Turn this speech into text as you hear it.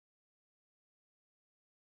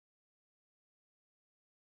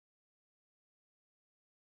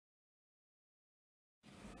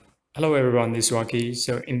Hello everyone, this is Rocky.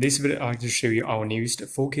 So in this video, I'd like to show you our newest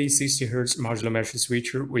 4K 60Hz modular matrix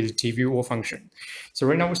switcher with TV wall function. So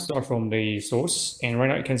right now we start from the source, and right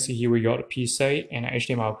now you can see here we got a PCI and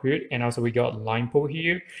HDMI output, and also we got line port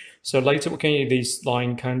here. So later we can use this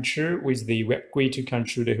line control with the WEB GUI to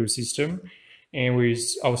control the whole system, and with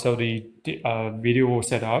also the video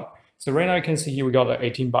setup. So right now you can see here we got the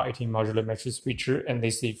 18 by 18 modular matrix switcher, and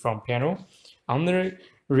this is the front panel. On the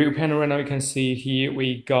rear panel right now you can see here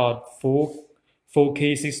we got 4K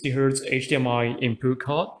 60Hz HDMI input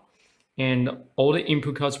card, and all the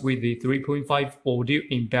input cards with the 3.5 audio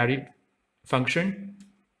embedded function.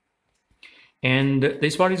 And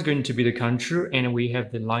this part is going to be the control, and we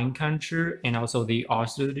have the line control and also the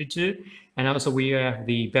R32, and also we have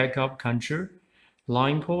the backup control,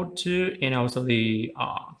 line port 2, and also the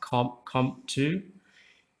comp 2.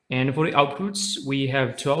 And for the outputs, we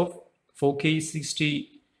have 12 4K 60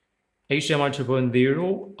 HDMI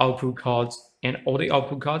 2.0 output cards, and all the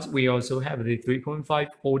output cards we also have the 3.5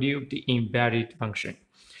 audio the embedded function.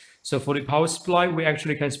 So for the power supply, we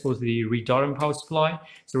actually can support the redundant power supply.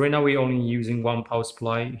 So right now we're only using one power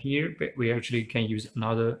supply here, but we actually can use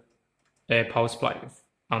another power supply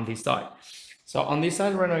on this side. So on this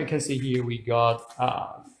side right now you can see here we got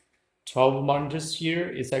 12 monitors here.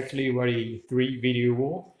 It's actually already 3 video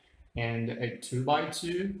wall and a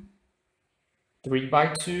 2x2,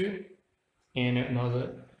 3x2, and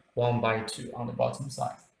another 1x2 on the bottom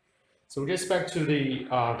side. So we get back to the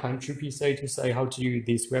control PCI to say how to use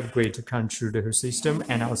this WEB GUI to control the whole system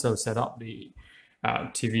and also set up the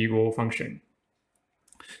TV wall function.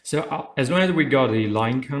 So as long as we got the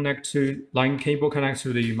line cable connect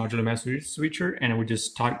to the modular matrix switcher, and we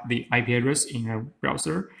just type the IP address in a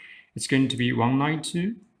browser, it's going to be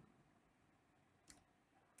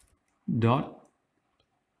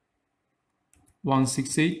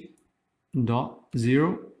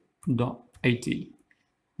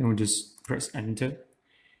and we just press enter,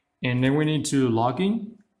 and then we need to log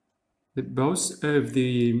in. Both of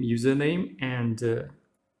the username and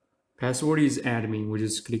password is admin. We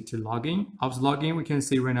just click to login. After login, we can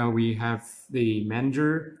see right now we have the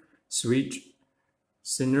manager, switch,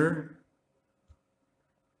 center,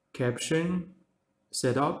 caption,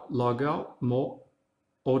 setup, logout, more,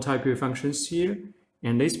 all type of functions here.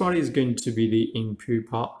 And this part is going to be the input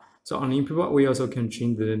part. So on the input part, we also can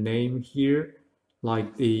change the name here,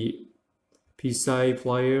 like the PCI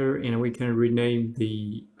player, and we can rename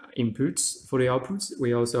the inputs. For the outputs,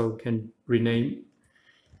 we also can rename.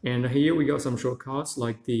 And here we got some shortcuts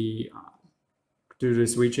like the do the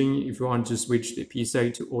switching. If you want to switch the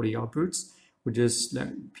PCI to all the outputs, we just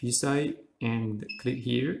select PCI and click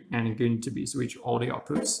here, and it's going to be switch all the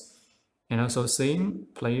outputs. And also same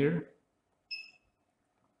player.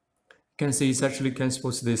 You can see it's actually can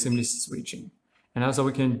support the seamless switching. And also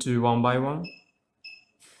we can do one by one.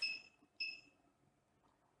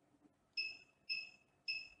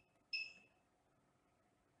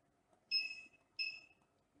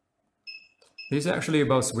 This is actually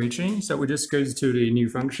about switching, so we just go to the new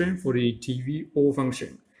function for the TV wall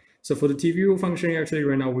function. So for the TV wall function, actually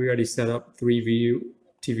right now we already set up 3 view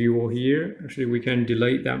TV wall here. Actually, we can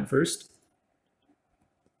delete them first.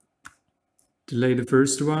 Delete the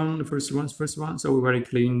first one. So we already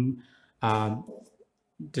clean,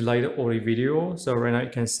 delete all the video. So right now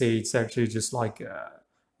you can see it's actually just like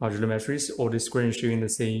modular matrix, or the screen showing the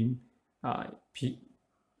same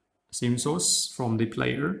source from the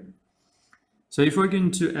player. So if we're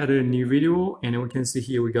going to add a new video, and we can see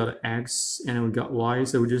here we got X and we got Y,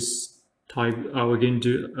 so we just type, we're going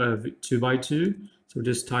to 2x2, so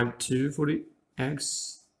just type 2 for the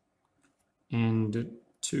X and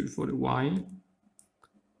 2 for the Y.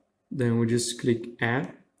 Then we just click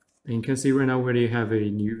add, and you can see right now we already have a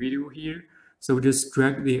new video here. So we just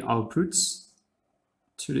drag the outputs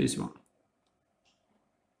to this one.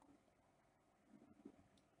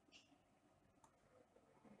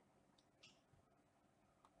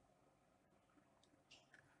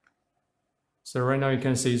 So right now you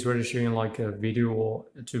can see it's already showing like a video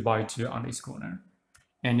 2x2 on this corner.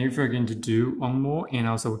 And if we're going to do one more, and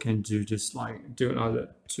also we can do just like do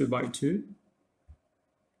another 2x2.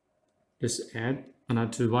 Just add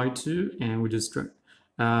another 2x2, and we just drag.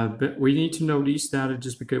 But we need to notice that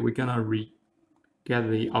just because we cannot get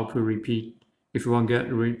the output repeat. If you want to get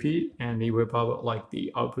a repeat, and it will probably like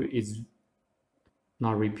the output is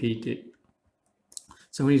not repeated.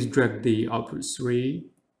 So we need to drag the output 3.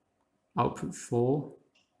 Output 4,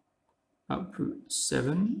 output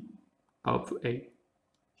 7, output 8.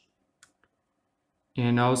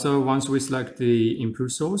 And also once we select the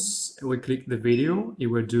input source, we click the video, it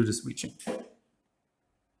will do the switching.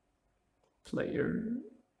 Player,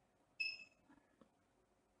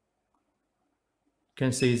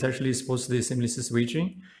 can see it's actually supposed to be seamless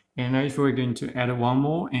switching. And now if we're going to add one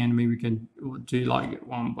more, and maybe we can do like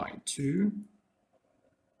 1/2.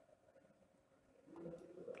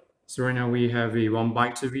 So right now we have a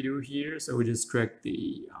 1/2 video here. So we just drag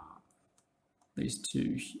the these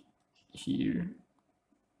two here.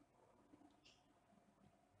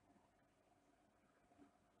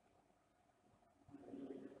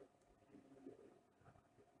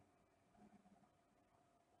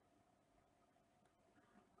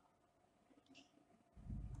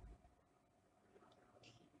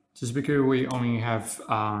 Just because we only have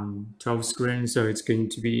 12 screens, so it's going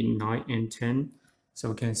to be 9 and 10. So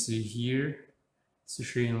we can see here, it's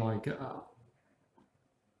showing like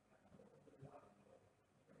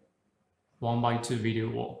 1/2 video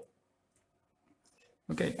wall.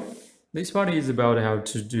 Okay, this part is about how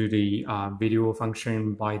to do the video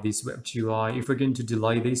function by this WEB GUI. If we're going to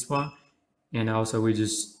delay this one, and also we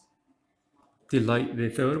just delay the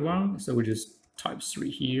third one, so we just type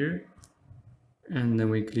 3 here. And then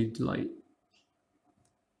we click delay.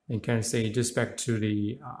 You can see just back to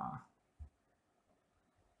the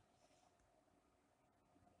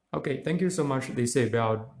okay, thank you so much. This is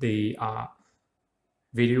about the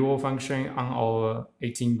video function on our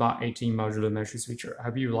 18x18 modular matrix switcher. I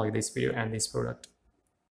hope you like this video and this product.